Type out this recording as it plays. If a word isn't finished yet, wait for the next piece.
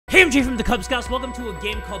Hey, I'm Jay from the Kubz. Welcome to a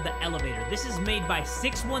game called The Elevator. This is made by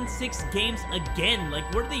 616 Games again. Like,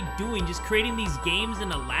 what are they doing? Just creating these games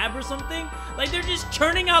in a lab or something? Like, they're just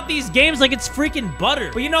churning out these games like it's freaking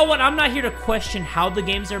butter. But you know what? I'm not here to question how the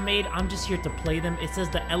games are made. I'm just here to play them. It says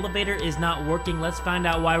the elevator is not working. Let's find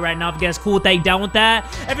out why right now. If you guys cool with that, you down with that?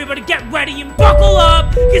 Everybody get ready and buckle up,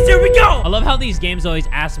 because here we go! I love how these games always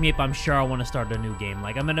ask me if I'm sure I want to start a new game.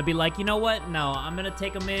 Like, I'm gonna be like, you know what? No, I'm gonna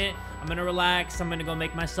take a minute. I'm gonna relax. I'm gonna go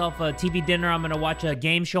make myself a TV dinner. I'm gonna watch a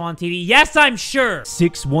game show on TV. Yes, I'm sure.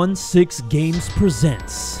 616 Games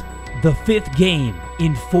presents the 5th game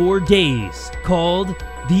in 4 days called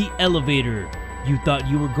The Elevator. You thought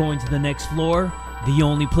you were going to the next floor? The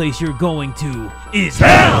only place you're going to is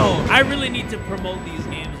hell! I really need to promote these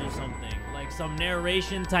games or something. Like some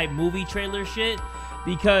narration type movie trailer shit.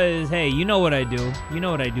 Because, hey, you know what I do. You know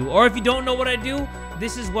what I do. Or if you don't know what I do,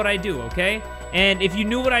 this is what I do, okay? And if you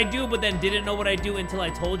knew what I do, but then didn't know what I do until I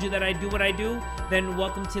told you that I do what I do, then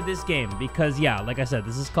welcome to this game. Because, yeah, like I said,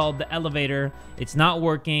 this is called The Elevator. It's not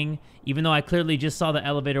working, even though I clearly just saw the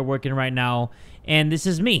elevator working right now. And this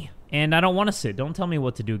is me. And I don't want to sit. Don't tell me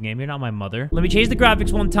what to do, game. You're not my mother. Let me change the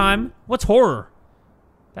graphics one time. What's horror?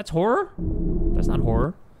 That's horror? That's not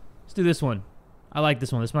horror. Let's do this one. I like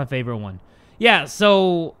this one. This is my favorite one. Yeah,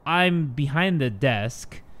 so I'm behind the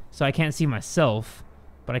desk, so I can't see myself,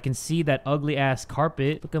 but I can see that ugly-ass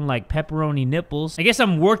carpet looking like pepperoni nipples. I guess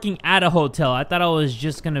I'm working at a hotel. I thought I was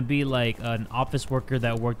just gonna be like an office worker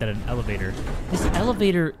that worked at an elevator. This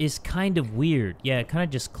elevator is kind of weird. Yeah, it kind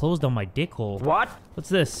of just closed on my dick hole. What? What's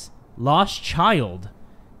this? Lost child.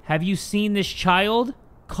 Have you seen this child?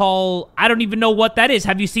 Call, I don't even know what that is.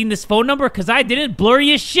 Have you seen this phone number? Because I didn't.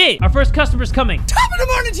 Blurry as shit. Our first customer's coming. Top of the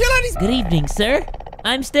morning to you, ladies. Good evening, sir.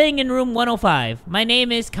 I'm staying in room 105. My name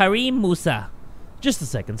is Kareem Musa. Just a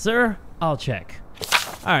second, sir. I'll check.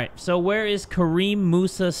 All right, so where is Kareem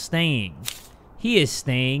Musa staying? He is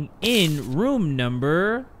staying in room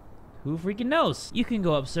number... Who freaking knows? You can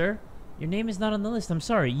go up, sir. Your name is not on the list. I'm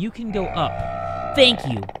sorry. You can go up. Thank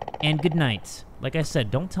you, and good night. Like I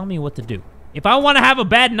said, don't tell me what to do. If I want to have a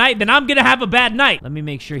bad night, then I'm gonna have a bad night. Let me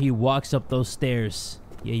make sure he walks up those stairs.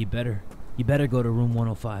 Yeah, you better. You better go to room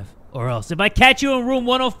 105. Or else, if I catch you in room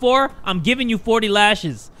 104, I'm giving you 40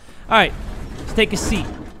 lashes. All right, let's take a seat.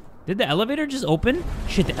 Did the elevator just open?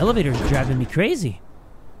 Shit, the elevator is driving me crazy.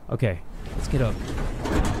 Okay, let's get up.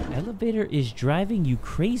 Elevator is driving you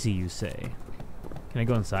crazy, you say? Can I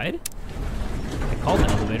go inside? I called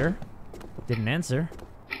the elevator. Didn't answer.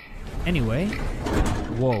 Anyway.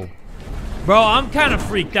 Whoa. Bro, I'm kind of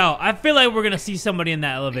freaked out. I feel like we're gonna see somebody in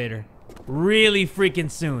that elevator really freaking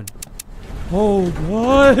soon. Oh,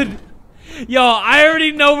 God. Yo, I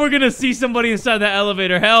already know we're gonna see somebody inside that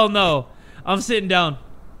elevator. Hell no. I'm sitting down.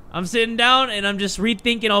 I'm sitting down, and I'm just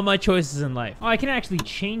rethinking all my choices in life. Oh, I can actually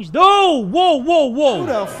change. Oh, whoa, whoa, whoa. Who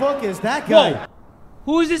the fuck is that guy? Whoa.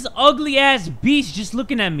 Who is this ugly-ass beast just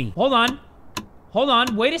looking at me? Hold on. Hold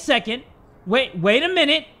on. Wait a second. Wait a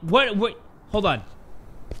minute. What? Hold on.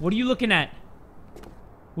 What are you looking at?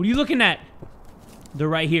 What are you looking at? They're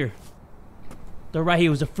right here. They're right here.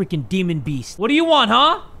 It was a freaking demon beast. What do you want,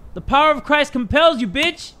 huh? The power of Christ compels you,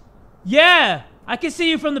 bitch. Yeah. I can see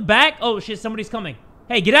you from the back. Oh, shit. Somebody's coming.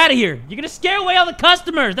 Hey, get out of here. You're gonna scare away all the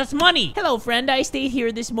customers. That's money. Hello, friend. I stayed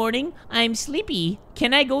here this morning. I'm sleepy.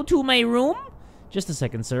 Can I go to my room? Just a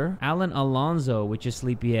second, sir. Alan Alonzo with your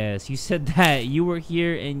sleepy ass. You said that you were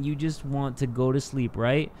here and you just want to go to sleep,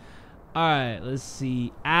 right? All right, let's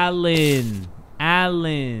see. Alan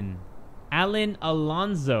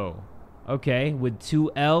Alonzo. Okay, with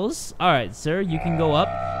 2 L's. All right, sir, you can go up.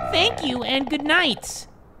 Thank you, and good night.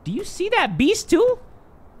 Do you see that beast, too?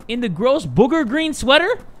 In the gross booger green sweater?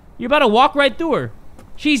 You're about to walk right through her.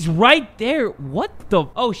 She's right there. What the?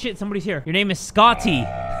 Oh, shit, somebody's here. Your name is Scotty.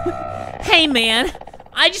 Hey, man.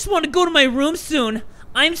 I just want to go to my room soon.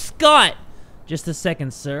 I'm Scott. Just a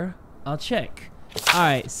second, sir. I'll check. All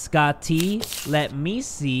right, Scotty, let me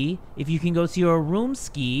see if you can go to your room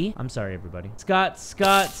ski. I'm sorry, everybody. Scott.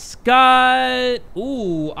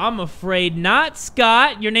 Ooh, I'm afraid not,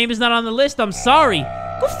 Scott. Your name is not on the list. I'm sorry.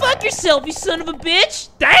 Go fuck yourself, you son of a bitch.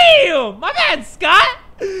 Damn, my bad, Scott.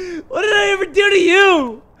 What did I ever do to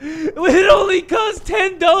you? It only costs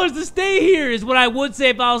 $10 to stay here is what I would say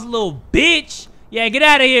if I was a little bitch. Yeah, get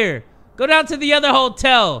out of here. Go down to the other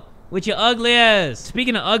hotel. With your ugly ass.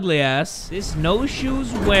 Speaking of ugly ass, this no shoes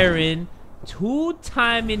wearing,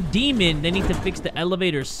 2-timing demon, they need to fix the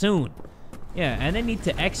elevator soon. Yeah, and they need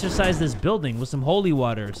to exercise this building with some holy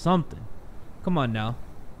water or something. Come on now.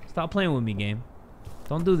 Stop playing with me, game.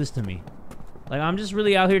 Don't do this to me. Like, I'm just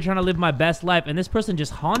really out here trying to live my best life, and this person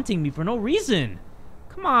just haunting me for no reason.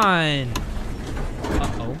 Come on.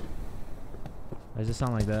 Uh-oh. Why does it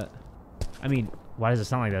sound like that? I mean, why does it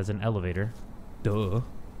sound like that? It's an elevator. Duh.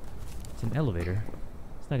 It's an elevator.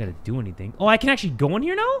 It's not gonna do anything. Oh, I can actually go in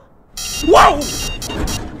here now? Whoa!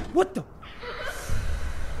 What the?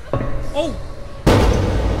 Oh!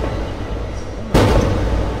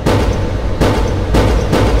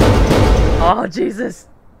 Oh, Jesus.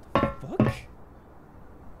 Fuck?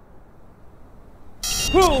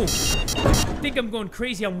 Whoa! I think I'm going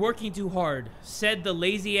crazy. I'm working too hard. Said the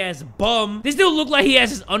lazy ass bum. This dude look like he has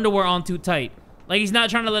his underwear on too tight. Like he's not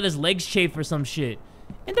trying to let his legs chafe or some shit.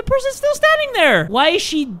 And the person's still standing there. Why is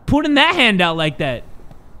she putting that hand out like that?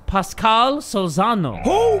 Pascal Solzano.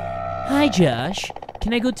 Who? Hi, Josh.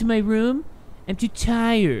 Can I go to my room? I'm too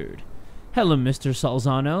tired. Hello, Mr.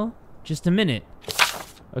 Solzano. Just a minute.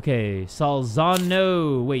 Okay,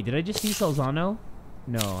 Solzano. Wait, did I just see Solzano?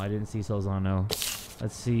 No, I didn't see Solzano.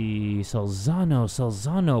 Let's see.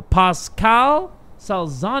 Solzano. Pascal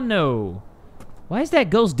Solzano. Why is that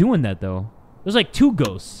ghost doing that, though? There's like 2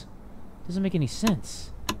 ghosts. Doesn't make any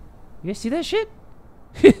sense. You guys see that shit?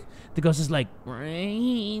 The ghost is like,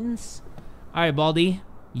 brains. Alright, Baldy.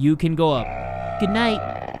 You can go up. Good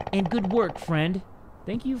night, and good work, friend.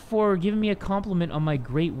 Thank you for giving me a compliment on my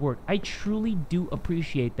great work. I truly do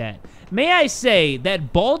appreciate that. May I say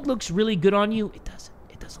that bald looks really good on you? It doesn't.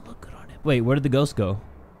 It doesn't look good on him. Wait, where did the ghost go?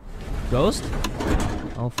 Ghost?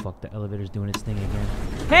 Oh, fuck. The elevator's doing its thing again.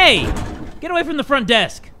 Hey! Get away from the front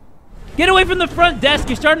desk. Get away from the front desk.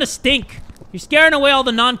 You're starting to stink. You're scaring away all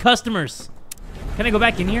the non-customers. Can I go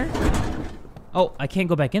back in here? Oh, I can't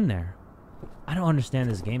go back in there. I don't understand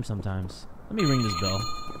this game sometimes. Let me ring this bell.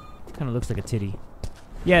 Kind of looks like a titty.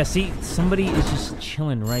 Yeah, see, somebody is just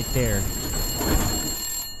chilling right there.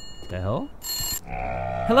 The hell?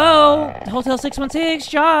 Hello, Hotel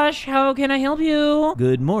 616, Josh. How can I help you?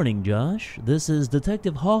 Good morning, Josh. This is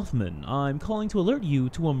Detective Hoffman. I'm calling to alert you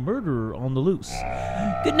to a murder on the loose.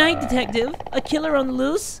 Good night, Detective. A killer on the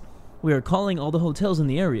loose? We are calling all the hotels in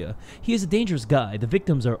the area. He is a dangerous guy. The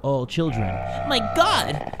victims are all children. My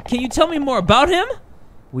God! Can you tell me more about him?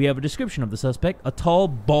 We have a description of the suspect. A tall,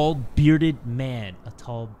 bald, bearded man. A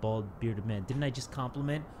tall, bald, bearded man. Didn't I just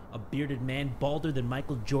compliment a bearded man, balder than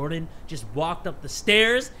Michael Jordan, just walked up the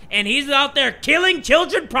stairs, and he's out there killing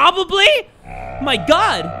children, probably? My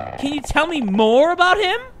God! Can you tell me more about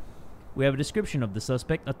him? We have a description of the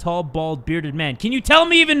suspect. A tall, bald, bearded man. Can you tell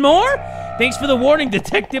me even more? Thanks for the warning,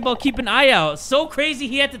 Detective. I'll keep an eye out. So crazy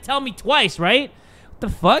he had to tell me twice, right? What the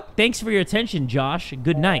fuck? Thanks for your attention, Josh.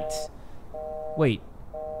 Good night. Wait.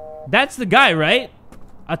 That's the guy, right?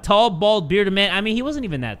 A tall, bald, bearded man. I mean, he wasn't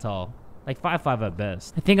even that tall. Like 5'5" at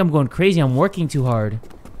best. I think I'm going crazy. I'm working too hard.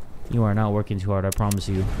 You are not working too hard, I promise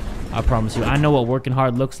you. I promise you. I know what working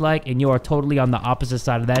hard looks like, and you are totally on the opposite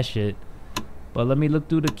side of that shit. But let me look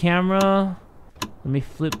through the camera. Let me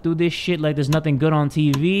flip through this shit like there's nothing good on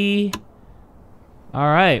TV.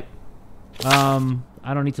 Alright.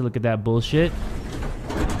 I don't need to look at that bullshit.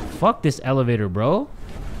 Fuck this elevator, bro.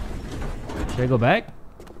 Should I go back?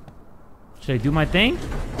 Should I do my thing?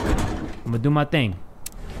 I'm gonna do my thing.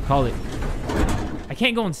 Call it. I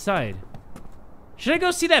can't go inside. Should I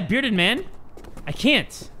go see that bearded man? I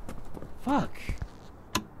can't. Fuck.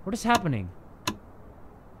 What is happening?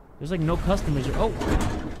 There's like no customers. Oh.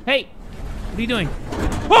 Hey. What are you doing?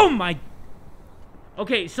 Oh my.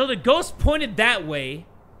 Okay, so the ghost pointed that way,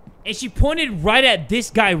 and she pointed right at this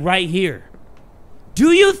guy right here.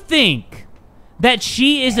 Do you think that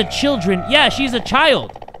she is a children? Yeah, she's a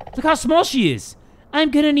child. Look how small she is.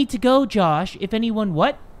 I'm gonna need to go, Josh. If anyone,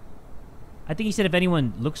 what? I think he said if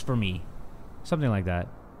anyone looks for me. Something like that.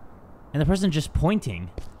 And the person just pointing.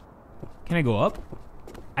 Can I go up?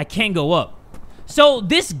 I can't go up. So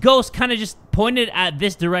this ghost kind of just pointed at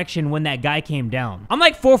this direction when that guy came down. I'm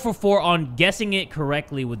like 4 for 4 on guessing it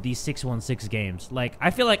correctly with these 616 games. Like,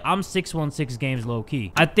 I feel like I'm 616 games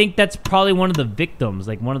low-key. I think that's probably one of the victims,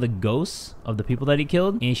 like one of the ghosts of the people that he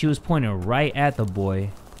killed. And she was pointing right at the boy.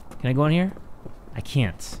 Can I go in here? I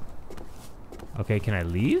can't. Okay, can I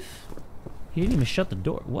leave? He didn't even shut the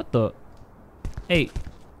door. What the? Hey,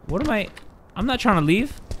 what am I? I'm not trying to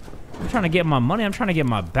leave. I'm trying to get my money. I'm trying to get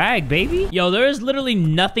my bag, baby. Yo, there is literally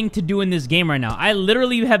nothing to do in this game right now. I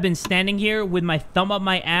literally have been standing here with my thumb up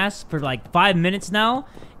my ass for like 5 minutes now,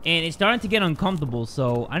 and it's starting to get uncomfortable,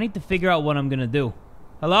 so I need to figure out what I'm gonna do.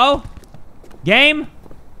 Hello? Game?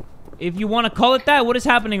 If you want to call it that, what is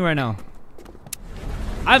happening right now?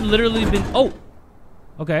 I've literally been... Oh!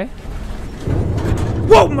 Okay.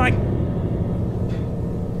 Whoa, my...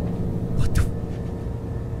 What the...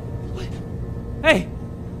 What? Hey!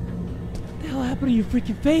 What the hell happened to your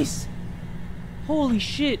freaking face? Holy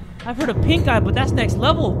shit. I've heard of pink eye, but that's next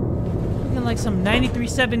level. Look smelling like some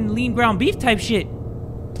 93.7 lean ground beef type shit.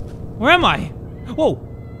 Where am I? Whoa.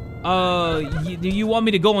 You want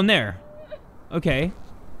me to go in there? Okay.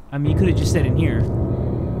 I mean, you could have just said in here.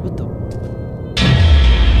 What the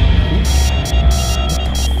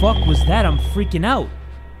fuck was that? I'm freaking out.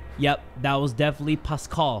 Yep, that was definitely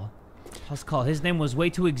Pascal. Pascal, his name was way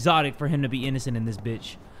too exotic for him to be innocent in this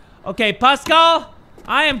bitch. Okay, Pascal,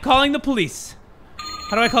 I am calling the police.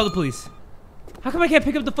 How do I call the police? How come I can't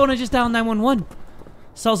pick up the phone and just dial 911?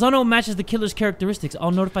 Salzano matches the killer's characteristics.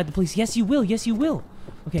 I'll notify the police. Yes, you will. Yes, you will.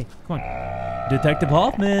 Okay, come on. Detective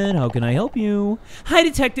Hoffman, how can I help you? Hi,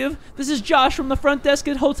 Detective. This is Josh from the front desk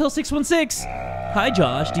at Hotel 616. Hi,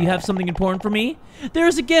 Josh. Do you have something important for me? There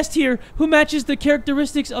is a guest here who matches the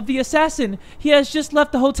characteristics of the assassin. He has just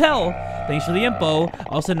left the hotel. Thanks for the info.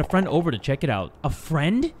 I'll send a friend over to check it out. A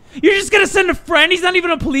friend? You're just gonna send a friend? He's not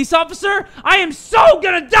even a police officer? I am so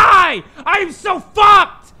gonna die! I am so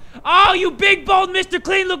fucked! Oh, you big, bold, Mr.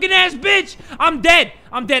 Clean-looking ass bitch! I'm dead.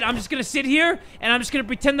 I'm dead. I'm just gonna sit here, and I'm just gonna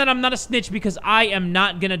pretend that I'm not a snitch because I am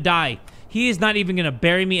not gonna die. He is not even gonna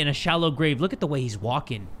bury me in a shallow grave. Look at the way he's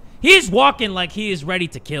walking. He is walking like he is ready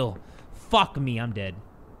to kill. Fuck me, I'm dead.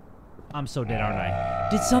 I'm so dead, aren't I?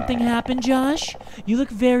 Did something happen, Josh? You look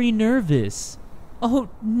very nervous. Oh,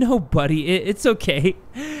 no, buddy. It's okay.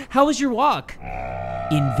 How was your walk?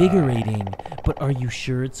 Invigorating. But are you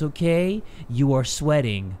sure it's okay? You are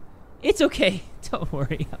sweating. It's okay. Don't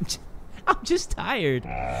worry. I'm just tired.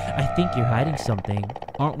 I think you're hiding something.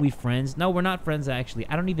 Aren't we friends? No, we're not friends, actually.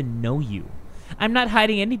 I don't even know you. I'm not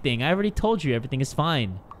hiding anything. I already told you everything is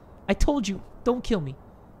fine. I told you. Don't kill me.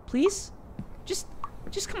 Please?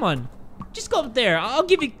 Just come on. Just go up there. I'll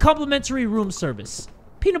give you complimentary room service.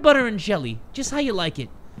 Peanut butter and jelly. Just how you like it.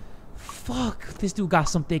 Fuck. This dude got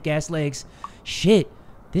some thick ass legs. Shit.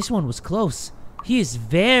 This one was close. He is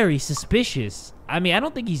very suspicious. I mean, I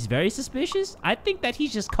don't think he's very suspicious. I think that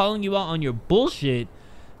he's just calling you out on your bullshit.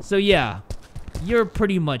 So yeah, you're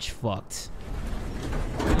pretty much fucked.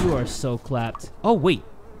 You are so clapped. Oh, wait.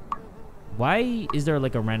 Why is there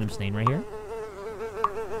like a random stain right here?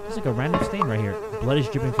 There's like a random stain right here. Blood is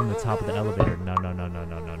dripping from the top of the elevator. No.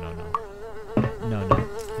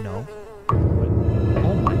 No.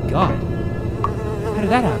 Oh my god. How did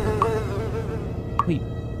that happen? Wait.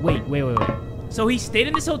 So he stayed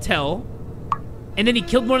in this hotel, and then he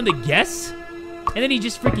killed one of the guests? And then he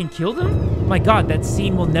just freaking killed him? Oh my god, that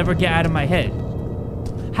scene will never get out of my head.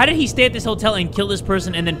 How did he stay at this hotel and kill this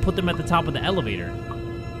person and then put them at the top of the elevator?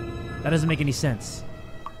 That doesn't make any sense.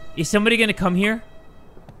 Is somebody gonna come here?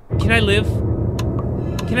 Can I live?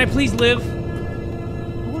 Can I please live?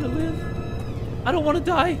 I wanna live. I don't wanna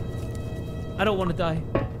die. I don't wanna die.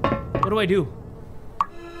 What do I do?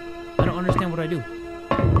 I don't understand what I do.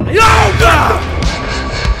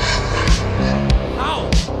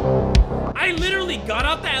 How? I literally got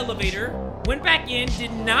out the elevator, went back in,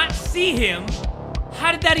 did not see him.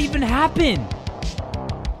 How did that even happen?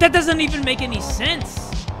 That doesn't even make any sense.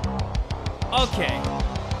 Okay.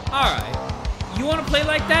 Alright. You want to play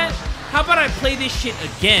like that? How about I play this shit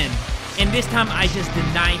again, and this time I just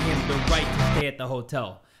deny him the right to stay at the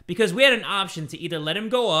hotel? Because we had an option to either let him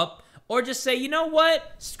go up, or just say, you know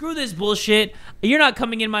what? Screw this bullshit. You're not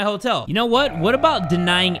coming in my hotel. You know what? What about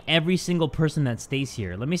denying every single person that stays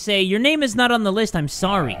here? Let me say, your name is not on the list. I'm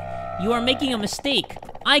sorry. You are making a mistake.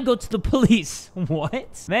 I go to the police.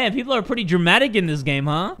 What? Man, people are pretty dramatic in this game,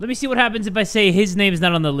 huh? Let me see what happens if I say his name is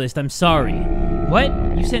not on the list. I'm sorry. What?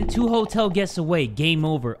 You sent 2 hotel guests away. Game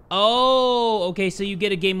over. Oh, okay, so you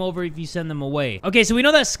get a game over if you send them away. Okay, so we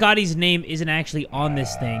know that Scotty's name isn't actually on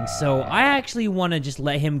this thing, so I actually want to just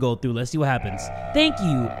let him go through. Let's see what happens. Thank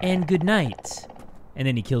you, and good night. And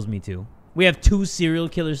then he kills me too. We have 2 serial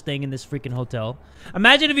killers staying in this freaking hotel.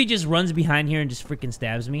 Imagine if he just runs behind here and just freaking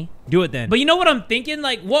stabs me. Do it then. But you know what I'm thinking?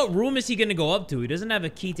 Like, what room is he gonna go up to? He doesn't have a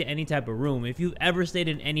key to any type of room. If you've ever stayed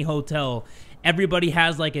in any hotel, everybody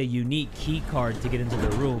has like a unique key card to get into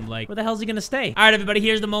the room. Like, where the hell is he gonna stay? All right, everybody,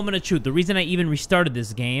 here's the moment of truth. The reason I even restarted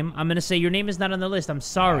this game, I'm gonna say your name is not on the list. I'm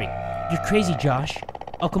sorry. You're crazy, Josh.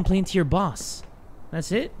 I'll complain to your boss.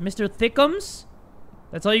 That's it? Mr. Thickums?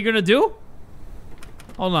 That's all you're gonna do?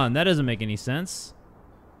 Hold on, that doesn't make any sense.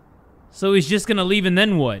 So he's just gonna leave and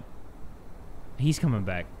then what? He's coming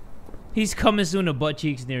back. He's coming soon to butt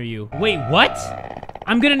cheeks near you. Wait, what?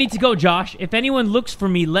 I'm gonna need to go, Josh. If anyone looks for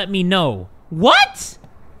me, let me know. What?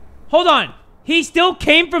 Hold on. He still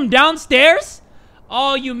came from downstairs?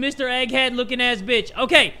 Oh, you Mr. Egghead looking ass bitch.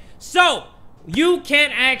 Okay, so you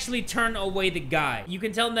can't actually turn away the guy. You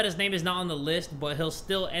can tell him that his name is not on the list, but he'll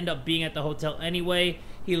still end up being at the hotel anyway.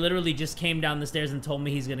 He literally just came down the stairs and told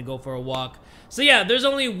me he's gonna go for a walk. So yeah, there's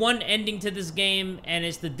only one ending to this game, and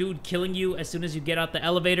it's the dude killing you as soon as you get out the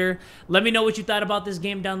elevator. Let me know what you thought about this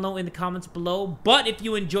game down low in the comments below. But if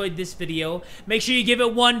you enjoyed this video, make sure you give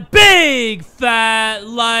it one big fat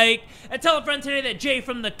like, and tell a friend today that Jay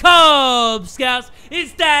from the Kubz Scouts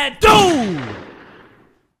is that dude!